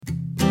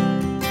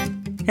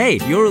Hey,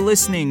 you're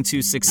listening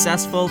to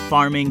Successful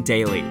Farming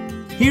Daily.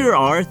 Here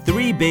are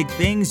 3 big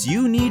things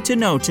you need to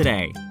know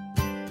today.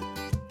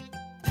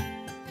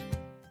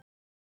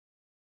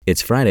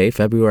 It's Friday,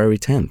 February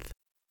 10th.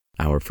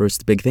 Our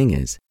first big thing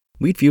is,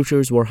 wheat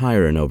futures were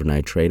higher in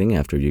overnight trading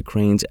after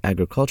Ukraine's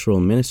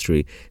agricultural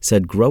ministry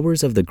said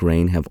growers of the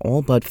grain have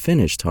all but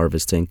finished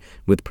harvesting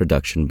with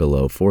production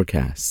below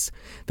forecasts.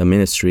 The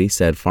ministry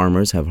said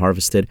farmers have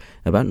harvested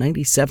about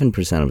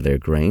 97% of their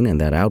grain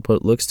and that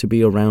output looks to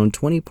be around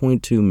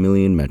 20.2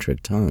 million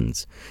metric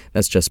tons.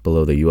 That's just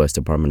below the U.S.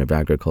 Department of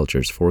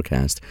Agriculture's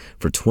forecast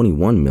for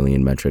 21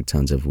 million metric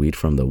tons of wheat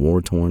from the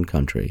war-torn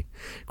country.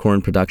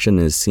 Corn production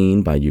is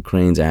seen by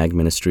Ukraine's ag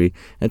ministry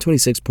at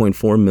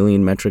 26.4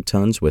 million metric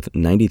tons, with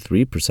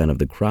 93% of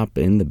the crop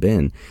in the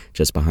bin,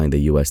 just behind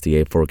the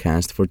USDA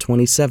forecast for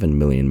 27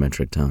 million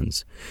metric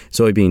tons.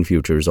 Soybean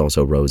futures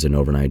also rose in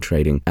overnight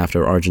trading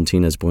after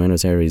Argentina's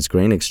Buenos Aires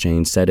Grain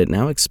Exchange said it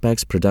now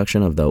expects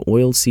production of the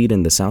oil seed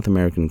in the South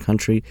American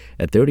country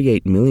at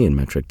 38 million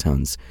metric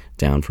tons,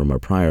 down from a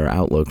prior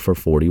outlook for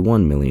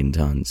 41 million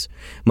tons.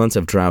 Months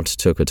of drought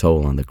took a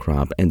toll on the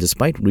crop, and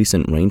despite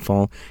recent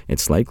rainfall,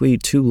 it's likely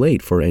too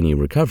late for any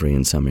recovery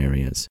in some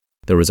areas.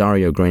 The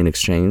Rosario Grain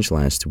Exchange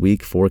last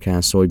week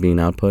forecast soybean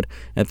output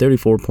at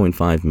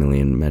 34.5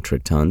 million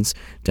metric tons,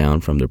 down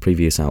from the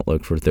previous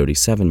outlook for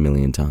 37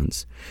 million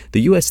tons.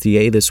 The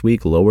USDA this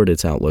week lowered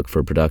its outlook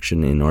for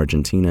production in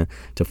Argentina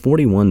to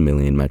 41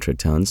 million metric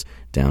tons,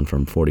 down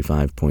from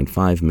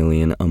 45.5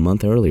 million a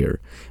month earlier.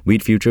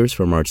 Wheat futures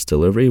for March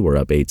delivery were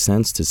up 8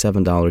 cents to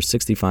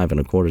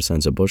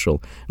 $7.6525 a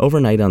bushel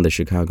overnight on the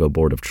Chicago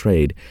Board of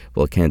Trade,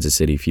 while Kansas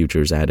City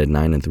futures added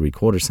 9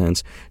 3/4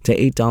 cents to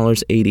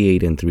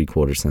 $8.88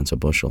 3/4 cents a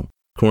bushel.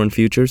 Corn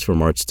futures for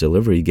March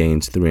delivery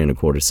gained 3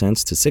 1/4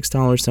 cents to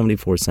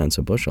 $6.74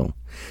 a bushel.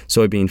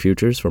 Soybean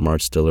futures for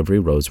March delivery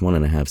rose 1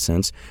 1/2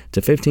 cents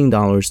to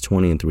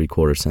 $15.20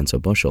 3/4 cents a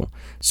bushel.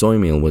 Soy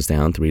meal was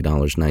down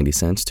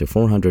 $3.90 to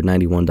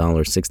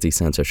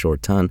 $491.60 a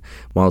short ton,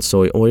 while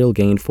soy oil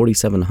gained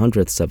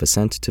 0.47 of a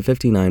cent to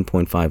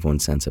 59.51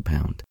 cents a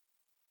pound.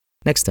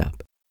 Next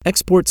up,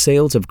 export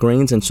sales of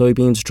grains and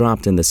soybeans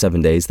dropped in the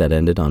 7 days that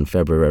ended on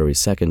February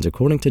 2nd,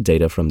 according to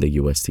data from the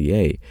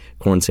USDA.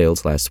 Corn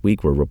sales last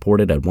week were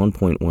reported at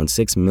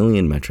 1.16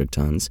 million metric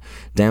tons,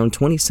 down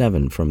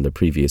 27 from the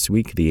previous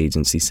week, the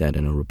agency said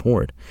in a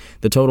report.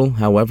 The total,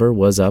 however,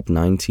 was up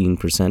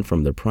 19%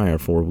 from the prior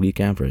 4-week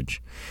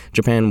average.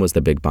 Japan was the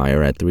big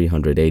buyer at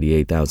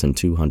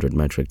 388,200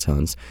 metric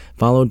tons,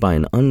 followed by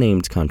an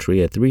unnamed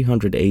country at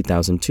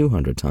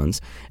 308,200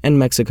 tons, and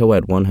Mexico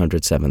at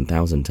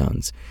 107,000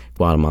 tons.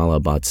 Guatemala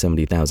bought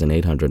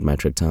 70,800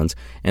 metric tons,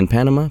 and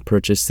Panama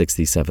purchased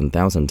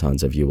 67,000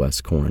 tons of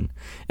U.S. corn.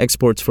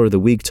 Exports for the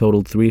week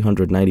totaled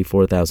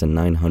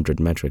 394,900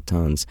 metric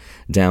tons,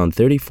 down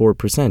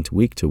 34%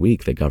 week to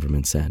week, the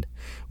government said.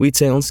 Wheat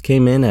sales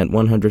came in at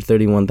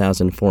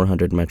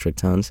 131,400 metric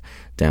tons,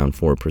 down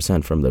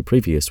 4% from the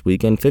previous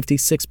week and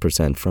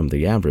 56% from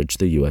the average,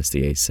 the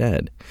USDA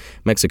said.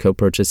 Mexico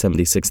purchased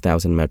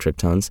 76,000 metric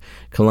tons,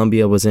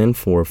 Colombia was in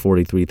for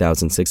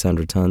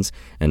 43,600 tons,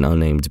 an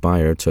unnamed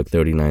buyer took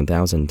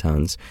 39,000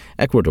 tons,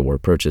 Ecuador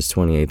purchased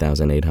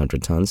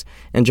 28,800 tons,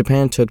 and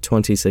Japan took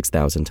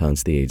 26,000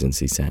 tons, the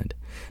agency said.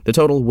 The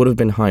total would have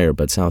been higher,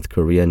 but South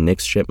Korea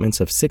nixed shipments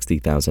of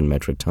 60,000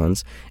 metric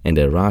tons, and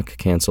Iraq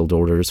canceled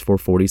orders for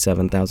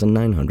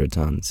 47,900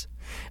 tons.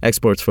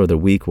 Exports for the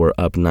week were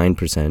up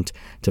 9%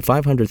 to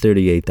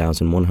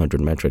 538,100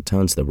 metric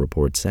tons, the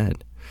report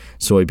said.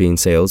 Soybean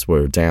sales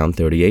were down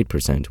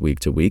 38% week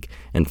to week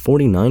and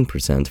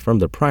 49% from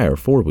the prior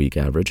 4-week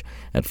average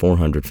at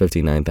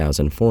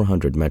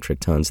 459,400 metric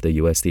tons, the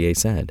USDA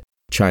said.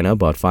 China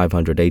bought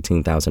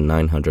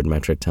 518,900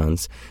 metric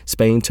tons,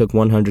 Spain took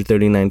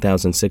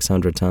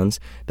 139,600 tons,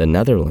 the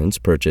Netherlands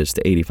purchased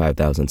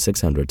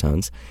 85,600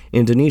 tons,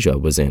 Indonesia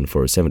was in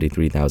for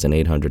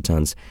 73,800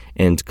 tons,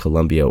 and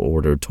Colombia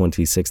ordered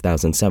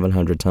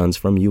 26,700 tons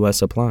from U.S.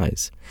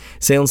 supplies.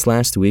 Sales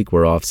last week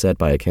were offset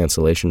by a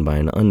cancellation by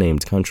an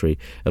unnamed country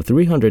of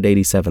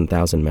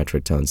 387,000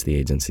 metric tons, the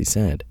agency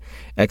said.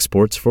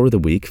 Exports for the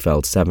week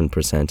fell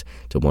 7%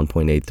 to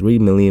 1.83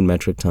 million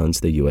metric tons,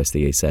 the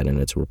USDA said in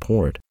its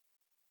report.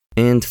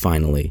 And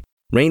finally,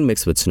 rain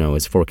mixed with snow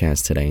is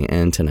forecast today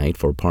and tonight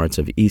for parts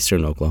of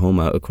eastern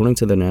Oklahoma, according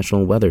to the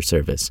National Weather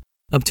Service.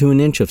 Up to an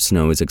inch of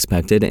snow is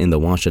expected in the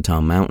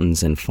Ouachita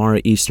Mountains and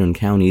far eastern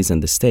counties in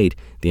the state,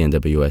 the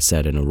NWS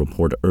said in a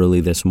report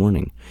early this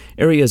morning.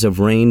 Areas of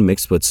rain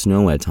mixed with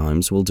snow at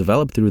times will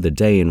develop through the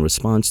day in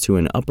response to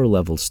an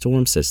upper-level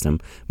storm system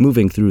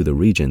moving through the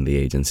region, the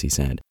agency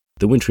said.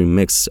 The wintry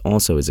mix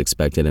also is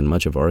expected in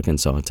much of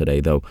Arkansas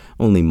today, though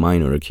only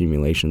minor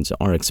accumulations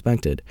are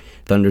expected.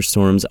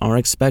 Thunderstorms are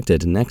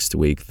expected next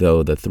week,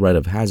 though the threat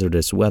of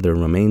hazardous weather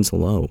remains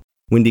low.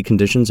 Windy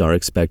conditions are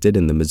expected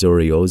in the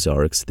Missouri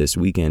Ozarks this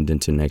weekend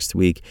into next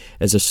week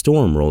as a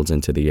storm rolls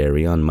into the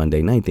area on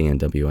Monday night, the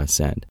NWS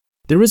said.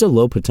 There is a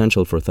low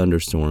potential for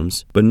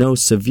thunderstorms, but no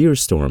severe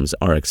storms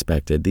are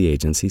expected, the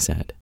agency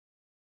said.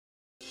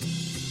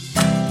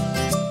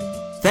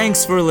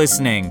 Thanks for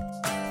listening.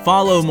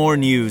 Follow more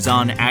news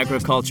on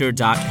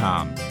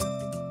agriculture.com.